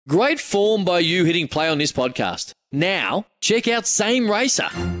Great form by you hitting play on this podcast. Now, check out Same Racer,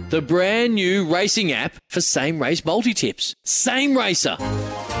 the brand new racing app for same race multi-tips. Same Racer.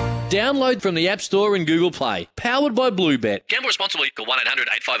 Download from the App Store and Google Play. Powered by Bluebet. Gamble responsibly. Call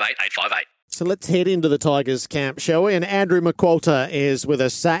 1-800-858-858. So let's head into the Tigers camp, shall we? And Andrew McQualter is with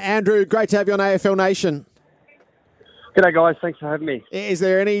us. Andrew, great to have you on AFL Nation. G'day, guys. Thanks for having me. Is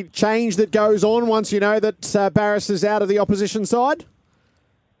there any change that goes on once you know that Barras is out of the opposition side?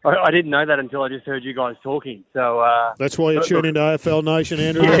 I didn't know that until I just heard you guys talking. So that's why you tune into AFL Nation,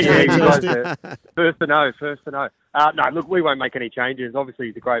 Andrew. Yeah, guys, first to know. No, look, we won't make any changes. Obviously,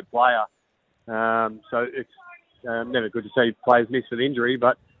 he's a great player. So it's never good to see players miss with injury,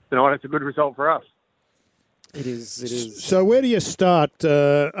 but tonight it's a good result for us. It is. So where do you start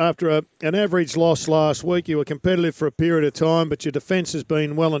after an average loss last week? You were competitive for a period of time, but your defence has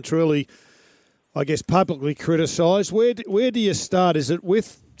been well and truly, I guess, publicly criticised. Where do you start? Is it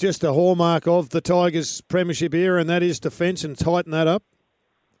with just a hallmark of the Tigers' premiership era, and that is defence, and tighten that up?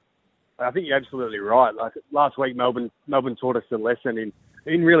 I think you're absolutely right. Like last week, Melbourne taught us a lesson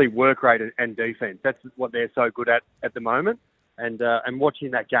in really work rate and defence. That's what they're so good at the moment. And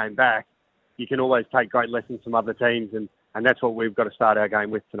watching that game back, you can always take great lessons from other teams, and that's what we've got to start our game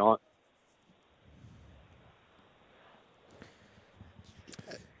with tonight.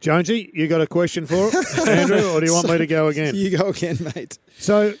 Jonesy, you got a question for Andrew, or do you want me to go again? You go again, mate.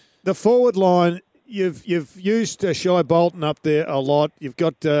 So the forward line, you've used Shai Bolton up there a lot. You've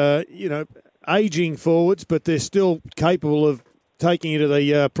got ageing forwards, but they're still capable of taking you to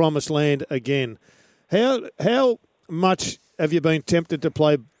the promised land again. How much have you been tempted to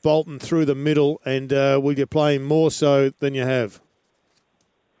play Bolton through the middle, and will you play him more so than you have?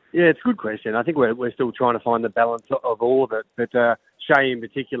 Yeah, it's a good question. I think we're still trying to find the balance of all of it, but Shea in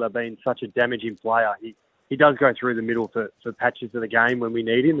particular being such a damaging player, he does go through the middle for patches of the game when we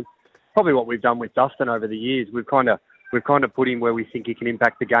need him. Probably what we've done with Dustin over the years, we've kind of put him where we think he can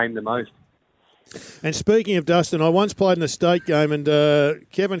impact the game the most. And speaking of Dustin, I once played in a state game, and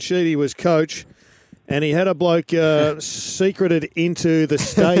Kevin Sheedy was coach, and he had a bloke secreted into the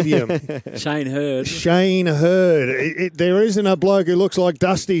stadium. Shane Hurd. There isn't a bloke who looks like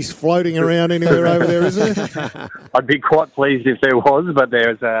Dusty's floating around anywhere over there, is there? I'd be quite pleased if there was, but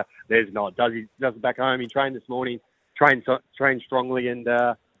there's not. Does it back home? He trained this morning, trained strongly, and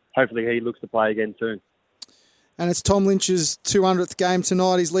hopefully he looks to play again soon. And it's Tom Lynch's 200th game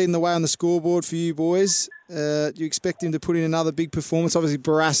tonight. He's leading the way on the scoreboard for you boys. Do you expect him to put in another big performance? Obviously,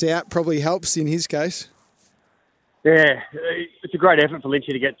 Barras out probably helps in his case. Yeah, it's a great effort for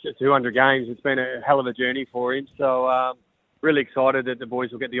Lynchy to get to 200 games. It's been a hell of a journey for him. So really excited that the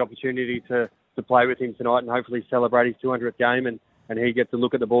boys will get the opportunity to play with him tonight and hopefully celebrate his 200th game and he gets to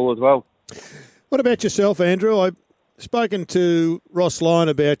look at the ball as well. What about yourself, Andrew? I've spoken to Ross Lyon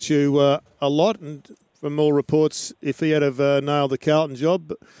about you a lot, and from all reports, if he had have nailed the Carlton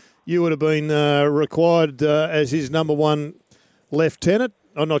job, you would have been required as his number one lieutenant.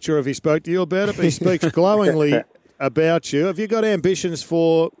 I'm not sure if he spoke to you about it, but he speaks glowingly about you. Have you got ambitions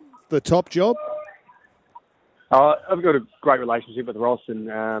for the top job? I've got a great relationship with Ross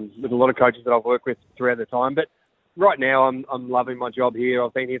and with a lot of coaches that I've worked with throughout the time. But right now, I'm loving my job here.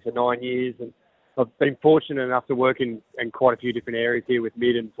 I've been here for 9 years, and I've been fortunate enough to work in quite a few different areas here with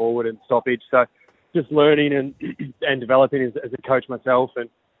mid and forward and stoppage. So just learning and developing as a coach myself. And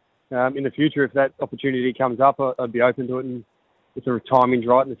in the future, if that opportunity comes up, I'd be open to it. And if the timing's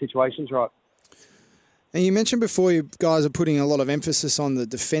right and the situation's right. And you mentioned before you guys are putting a lot of emphasis on the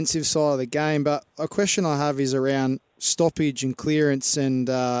defensive side of the game, but a question I have is around stoppage and clearance and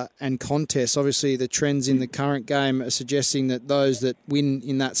contests. Obviously, the trends in the current game are suggesting that those that win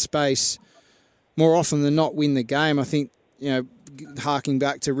in that space more often than not win the game. I think, harking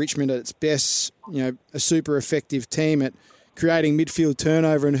back to Richmond at its best, a super effective team at creating midfield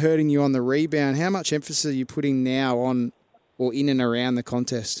turnover and hurting you on the rebound. How much emphasis are you putting now on or in and around the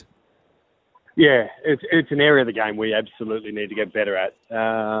contest? Yeah, it's an area of the game we absolutely need to get better at.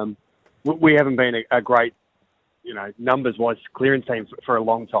 We haven't been a great, numbers-wise clearance team for a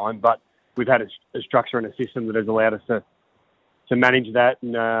long time, but we've had a structure and a system that has allowed us to manage that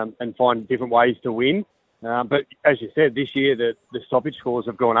and find different ways to win. But as you said, this year the stoppage scores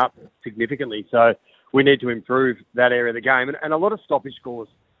have gone up significantly, so we need to improve that area of the game. And a lot of stoppage scores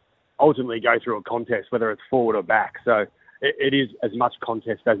ultimately go through a contest, whether it's forward or back. So it is as much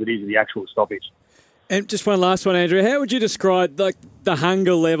contest as it is the actual stoppage. And just one last one, Andrew. How would you describe the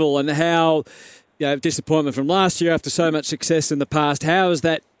hunger level and how disappointment from last year after so much success in the past, how has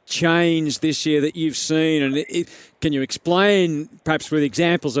that changed this year that you've seen? And can you explain perhaps with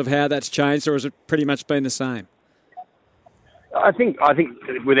examples of how that's changed, or has it pretty much been the same? I think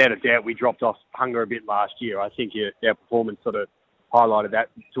without a doubt we dropped off hunger a bit last year. I think our performance sort of highlighted that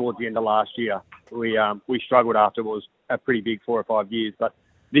towards the end of last year. We struggled after what was a pretty big 4 or 5 years, but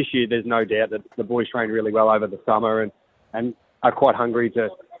this year there's no doubt that the boys trained really well over the summer and are quite hungry to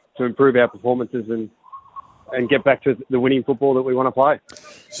improve our performances and get back to the winning football that we want to play.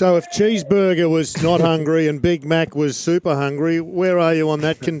 So if Cheeseburger was not hungry and Big Mac was super hungry, where are you on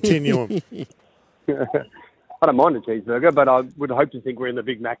that continuum? I don't mind a cheeseburger, but I would hope to think we're in the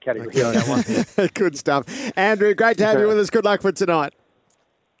Big Mac category on that one. Good stuff. Andrew, great to have you with us. Good luck for tonight.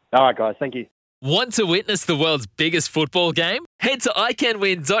 All right, guys. Thank you. Want to witness the world's biggest football game? Head to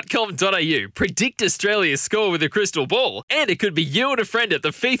iCanWin.com.au, predict Australia's score with a crystal ball, and it could be you and a friend at the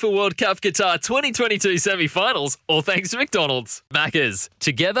FIFA World Cup Qatar 2022 semi-finals, all thanks to McDonald's. Maccas,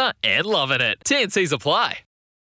 together and loving it. TNCs apply.